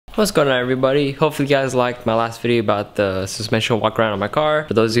What's going on, everybody? Hopefully you guys liked my last video about the suspension walk around on my car.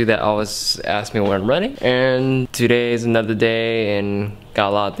 For those of you that always ask me when I'm running. And today is another day and got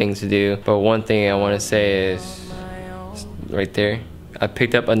a lot of things to do. But one thing I want to say is right there. I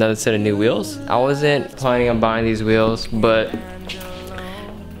picked up another set of new wheels. I wasn't planning on buying these wheels, but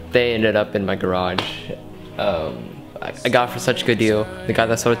they ended up in my garage. I got it for such a good deal. The guy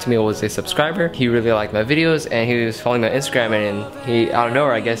that sold it to me was a subscriber. He really liked my videos and he was following me on Instagram, and he, out of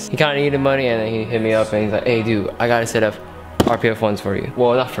nowhere I guess, he kind of needed money, and then he hit me up and he's like, hey dude, I got a set of RPF ones for you.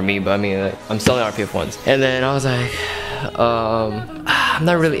 Well, not for me, but I mean, like, I'm selling RPF ones. And then I was like, I'm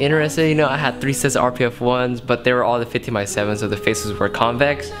not really interested, you know. I had 3 sets of RPF ones, but they were all the 15x7, so the faces were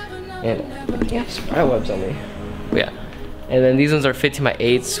convex. And I have spider webs on me. But yeah. And then these ones are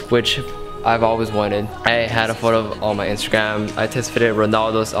 15x8s, which I've always wanted. I had a photo of on my Instagram. I test fitted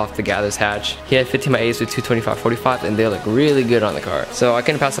Ronaldo's off the Gather's hatch. He had 15x8s with 225/45, and they look really good on the car. So I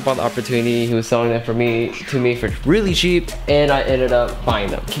couldn't pass up on the opportunity. He was selling them to me for really cheap, and I ended up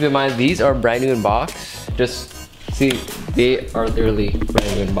buying them. Keep in mind, these are brand new in box. Just see, they are literally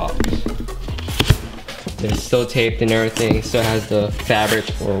brand new in box. They're still taped and everything. Still has the fabric,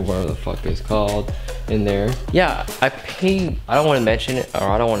 or whatever the fuck it's called, in there. Yeah, I paid, I don't want to mention it, or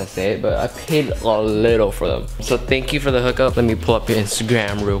I don't want to say it, but I paid a little for them. So thank you for the hookup. Let me pull up your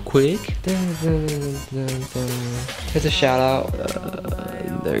Instagram real quick. Here's a shout out.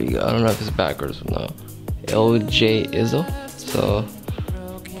 There you go. I don't know if it's backwards or not. LJ Izzle. So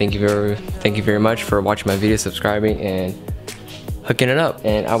thank you very much for watching my video, subscribing, and hooking it up.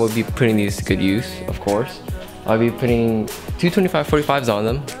 And I will be putting these to good use, of course. I'll be putting 225/45s on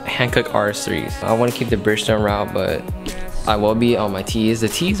them, Hankook RS3s. I want to keep the Bridgestone route, but I will be on my T's. The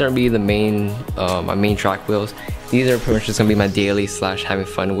T's are gonna be the main, my main track wheels. These are pretty much just gonna be my daily / having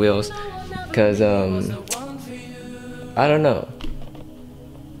fun wheels, cause I don't know.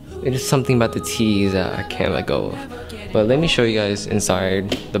 It is something about the T's that I can't let go of. But let me show you guys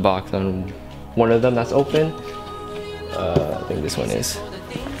inside the box on one of them that's open. I think this one is.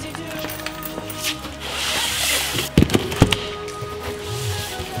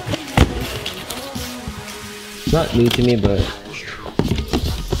 It's not new to me, but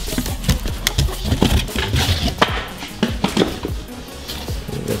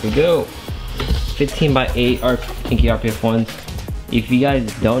there we go. 15x8 are Pinky RPF ones. If you guys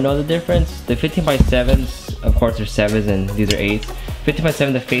don't know the difference, the 15x7s, of course, are 7s and these are 8s.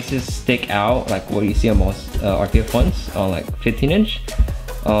 15x7, the faces stick out like what you see on most RPF ones on like 15-inch,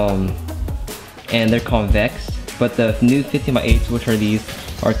 and they're convex. But the new 15x8s, which are these,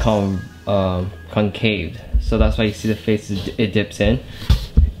 are concave. So that's why you see the face, it dips in,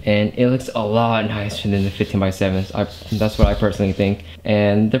 and it looks a lot nicer than the 15x7s. That's what I personally think.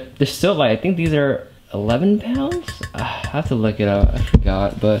 And they're still light. I think these are 11 pounds. I have to look it up, I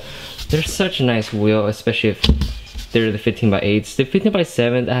forgot, but they're such a nice wheel, especially if they're the 15x8s. The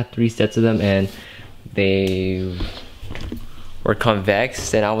 15x7s, I had 3 sets of them, and they were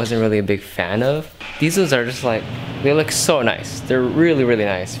convex, and I wasn't really a big fan of. These ones are just like, they look so nice. They're really, really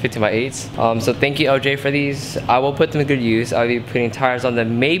nice, 15x8s. So thank you, LJ, for these. I will put them to good use. I'll be putting tires on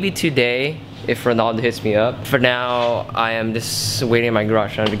them maybe today if Ronaldo hits me up. For now, I am just waiting in my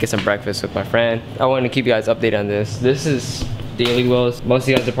garage trying to get some breakfast with my friend. I want to keep you guys updated on this. This is daily wheels. Most of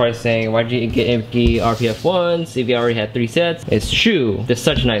you guys are probably saying, why'd you get empty RPF ones if you already had 3 sets? It's true. They're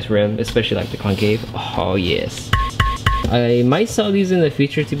such a nice rim, especially like the concave. Oh yes. I might sell these in the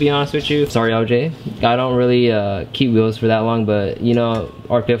future, to be honest with you. Sorry, LJ. I don't really keep wheels for that long, but you know,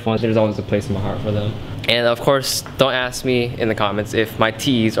 RPF ones, there's always a place in my heart for them. And of course, don't ask me in the comments if my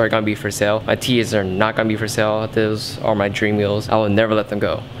T's are gonna be for sale. My T's are not gonna be for sale. Those are my dream wheels. I will never let them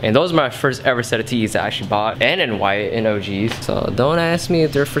go. And those are my first ever set of T's that I actually bought, and in white and OGs. So don't ask me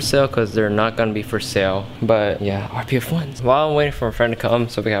if they're for sale, because they're not gonna be for sale. But yeah, RPF ones. While I'm waiting for a friend to come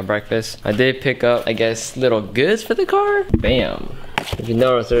so we can have breakfast, I did pick up, I guess, little goods for the car. Bam. If you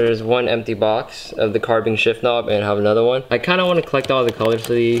notice, there's one empty box of the carbon shift knob, and I have another one. I kind of want to collect all the colors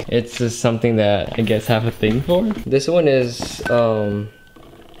of these. It's just something that I guess I have a thing for. This one is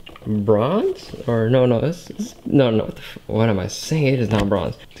bronze, or no, what am I saying? It is not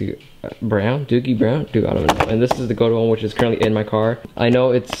bronze. Dude, brown, doogie brown, dude, I don't know. And this is the gold one, which is currently in my car. I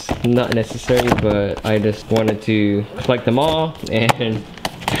know it's not necessary, but I just wanted to collect them all, and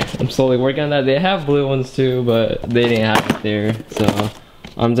I'm slowly working on that. They have blue ones too, but they didn't have it there. So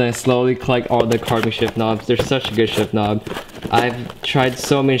I'm gonna slowly collect all the carbon shift knobs. They're such a good shift knob. I've tried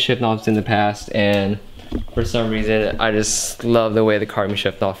so many shift knobs in the past, and for some reason I just love the way the carbon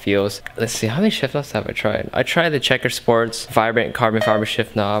shift knob feels. Let's see, how many shift knobs have I tried? I tried the Checker Sports vibrant carbon fiber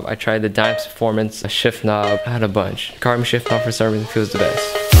shift knob. I tried the Dynamis Performance shift knob. I had a bunch. Carbon shift knob for some reason feels the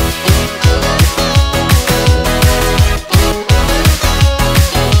best.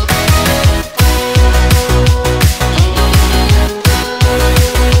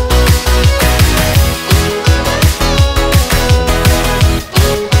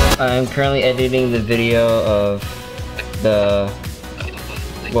 I'm currently editing the video of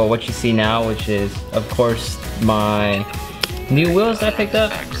what you see now, which is of course my new wheels that I picked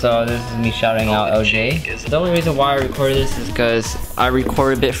up. So this is me shouting out LJ. The only reason why I recorded this is because I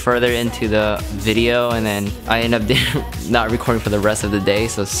recorded a bit further into the video and then I end up not recording for the rest of the day,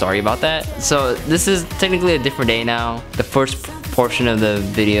 so sorry about that. So this is technically a different day now. The first portion of the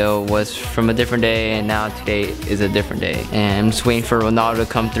video was from a different day and now today is a different day. And I'm just waiting for Ronaldo to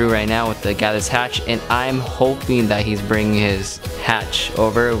come through right now with the gather's hatch, and I'm hoping that he's bringing his hatch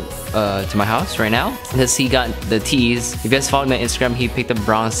over to my house right now because he got the T's. If you guys follow me on Instagram, he picked up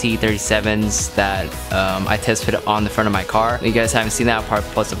brown C37s that I test fit on the front of my car. If you guys haven't seen that, I'll probably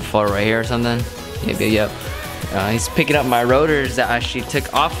post up a photo right here or something. Yep. He's picking up my rotors that I actually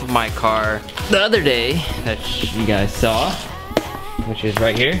took off of my car the other day that you guys saw, which is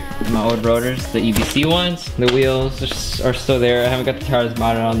right here. My old rotors, the EBC ones. The wheels are still there. I haven't got the tires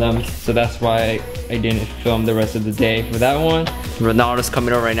mounted on them, so that's why I didn't film the rest of the day for that one. Ronaldo's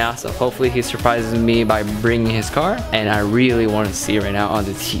coming over right now, so hopefully he surprises me by bringing his car. And I really want to see right now on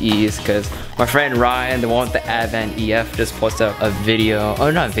the TEs because my friend Ryan, the one with the Advan EF, just posted up a video,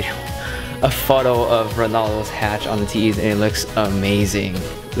 oh not a video, a photo of Ronaldo's hatch on the TEs, and it looks amazing.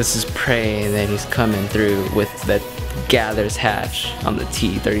 Let's just pray that he's coming through with that gather's hatch on the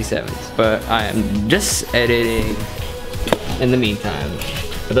T37s. But I am just editing in the meantime.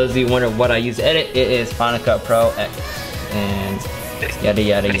 For those of you who wonder what I use to edit, it is Final Cut Pro X and yada.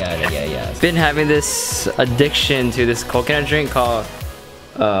 Been having this addiction to this coconut drink called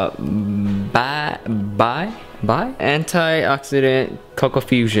Antioxidant Cocoa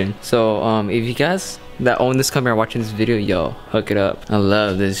Fusion. So if you guys that own this company are watching this video, yo, hook it up. I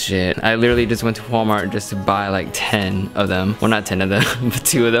love this shit. I literally just went to Walmart just to buy like 10 of them. Well, not 10 of them, but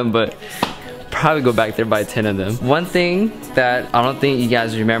 2 of them, but probably go back there buy 10 of them. One thing that I don't think you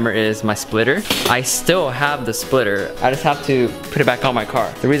guys remember is my splitter. I still have the splitter. I just have to put it back on my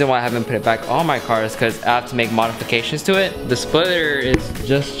car. The reason why I haven't put it back on my car is because I have to make modifications to it. The splitter is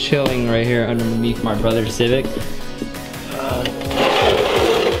just chilling right here underneath my brother's Civic.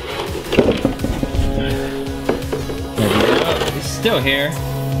 It's still here.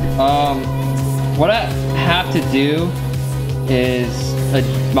 What I have to do is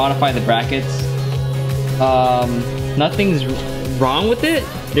modify the brackets. Nothing's wrong with it.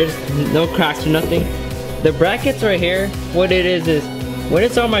 There's no cracks or nothing. The brackets right here, what it is when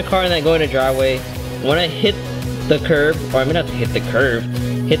it's on my car and I go in the driveway, when I hit the curb, or I mean not to hit the curb,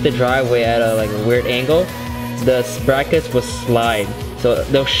 hit the driveway at a weird angle, the brackets will slide. So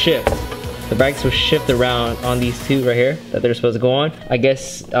they'll shift. The brackets will shift around on these two right here that they're supposed to go on. I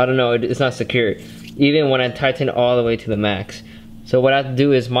guess, I don't know, it's not secure. Even when I tighten it all the way to the max. So what I have to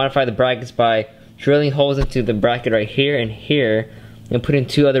do is modify the brackets by drilling holes into the bracket right here and here and put in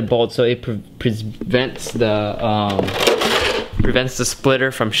 2 other bolts so it prevents the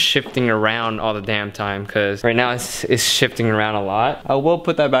splitter from shifting around all the damn time, because right now it's shifting around a lot. I will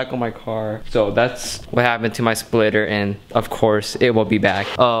put that back on my car. So that's what happened to my splitter, and of course it will be back.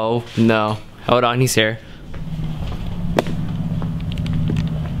 Oh no, hold on, he's here.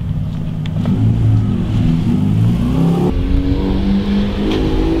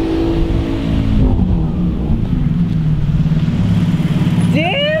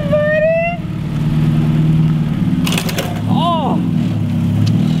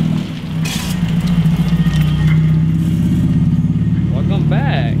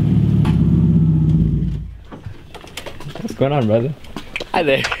 What's going on, brother? Hi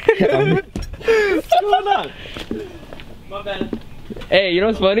there. What's going on? My bad. Hey, you know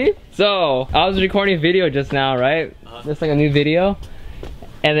what's funny? So, I was recording a video just now, right? Just like a new video.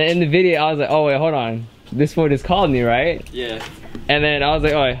 And then in the video, I was like, oh wait, hold on. This fool just called me, right? Yeah. And then I was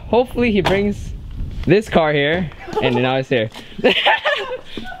like, oh wait, hopefully he brings this car here. And then now it's here.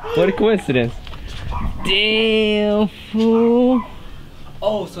 What a coincidence. Damn, fool.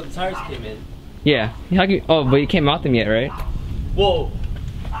 Oh, so the tires came in. Yeah. Oh, but you can't mount them yet, right? Well,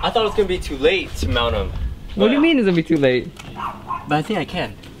 I thought it was gonna be too late to mount them. What do you mean it's gonna be too late? But I think I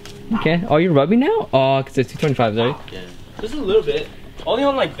can. Okay. Oh, you're rubbing now? Oh, because it's 225s, right? Yeah. Just a little bit. Only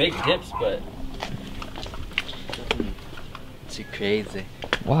on like big dips, but nothing too crazy.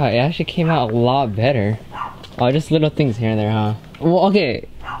 Wow, it actually came out a lot better. Oh, just little things here and there, huh? Well, okay.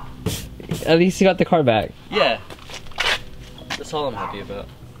 At least you got the car back. Yeah. That's all I'm happy about.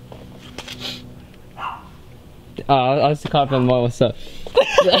 I was too caught up in what's up.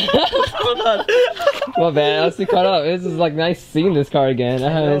 Hold on. My bad, I was too caught up. This is like nice seeing this car again. I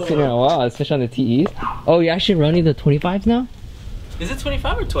haven't seen it in a while, especially on the TEs. Oh, you're actually running the 25s now? Is it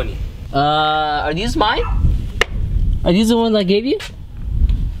 25 or 20? Are these mine? Are these the ones I gave you?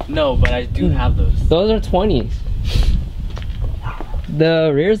 No, but I do have those. Those are 20s.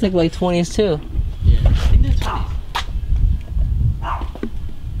 The rears look like 20s too. Yeah, I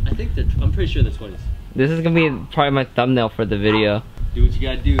think they're 20s. I'm pretty sure they're 20s. This is gonna be probably my thumbnail for the video. Do what you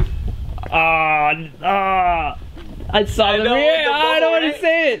gotta do. I saw the rear. I don't want to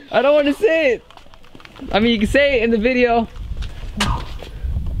say it. I don't want to say it. I mean, you can say it in the video.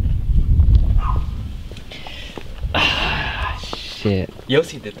 Shit.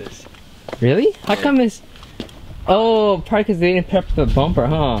 Yossi did this. Really? How come it's... Oh, probably because they didn't prep the bumper,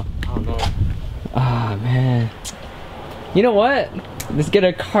 huh? I don't know. Ah, man. You know what? Let's get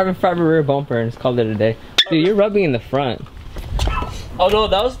a carbon fiber rear bumper and just call it a day. Dude, you're rubbing in the front. Oh no,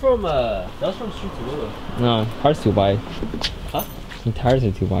 that was from Street to Willow. No, car's too wide. Huh? The tires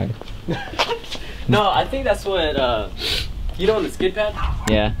are too wide. No, I think that's what, you know on the skid pad?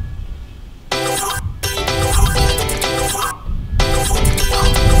 Yeah.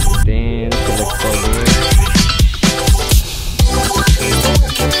 Damn, this could look so good.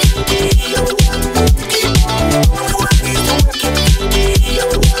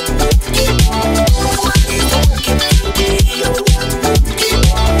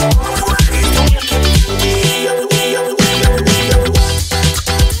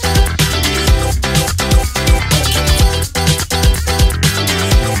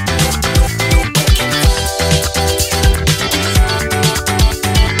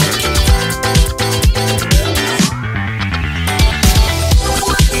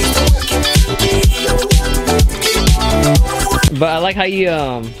 But I like how you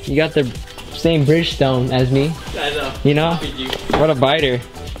got the same Bridgestone as me. I know. You know? What a biter.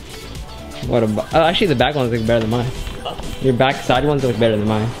 What a actually the back ones look better than mine. Your back side ones look better than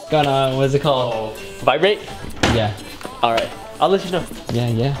mine. Got what is it called? Vibrate? Yeah. Alright. I'll let you know. Yeah,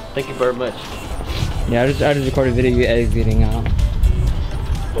 yeah. Thank you very much. Yeah, I just recorded a video you editing out.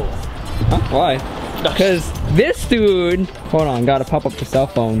 Huh? Why? Because this dude, hold on, gotta pop up the cell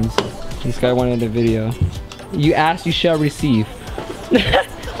phones. This guy wanted a video. You ask, you shall receive.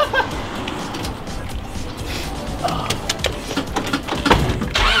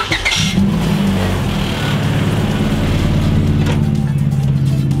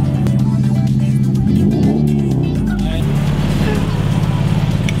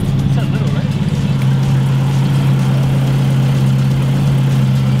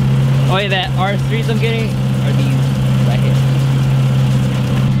 Oh yeah, that R3s I'm getting are these right here.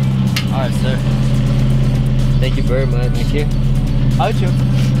 Alright, sir. Thank you very much. Thank you. I'll let you.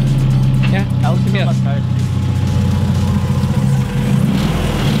 Yeah, I'll let you. Yeah.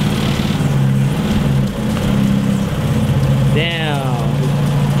 Damn.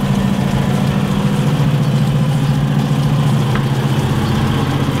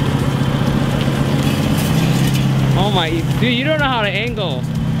 Oh my, dude, you don't know how to angle.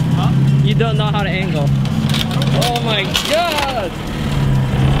 Huh? You don't know how to angle. Oh my god.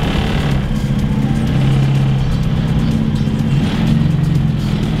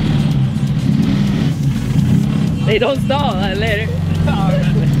 Hey, don't stall. Later.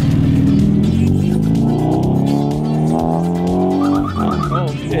 Oh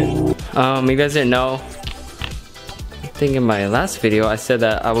shit. You guys didn't know. I think in my last video I said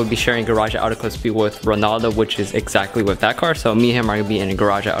that I would be sharing garage at Auto Club Speedway with Ronaldo, which is exactly with that car. So me and him are gonna be in a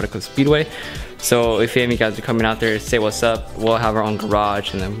garage at Auto Club Speedway. So if any of you guys are coming out there, say what's up. We'll have our own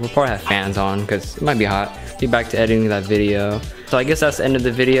garage and then we'll probably have fans on because it might be hot. Be back to editing that video. So I guess that's the end of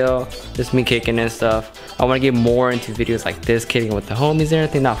the video. Just me kicking and stuff. I want to get more into videos like this, kicking with the homies and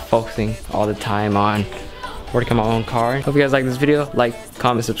everything, not focusing all the time on working on my own car. Hope you guys like this video. Like,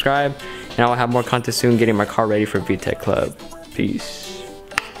 comment, subscribe, and I will have more content soon getting my car ready for VTech Club. Peace.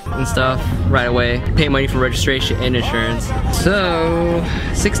 And stuff right away. Pay money for registration and insurance. So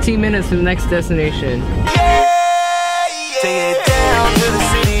 16 minutes to the next destination.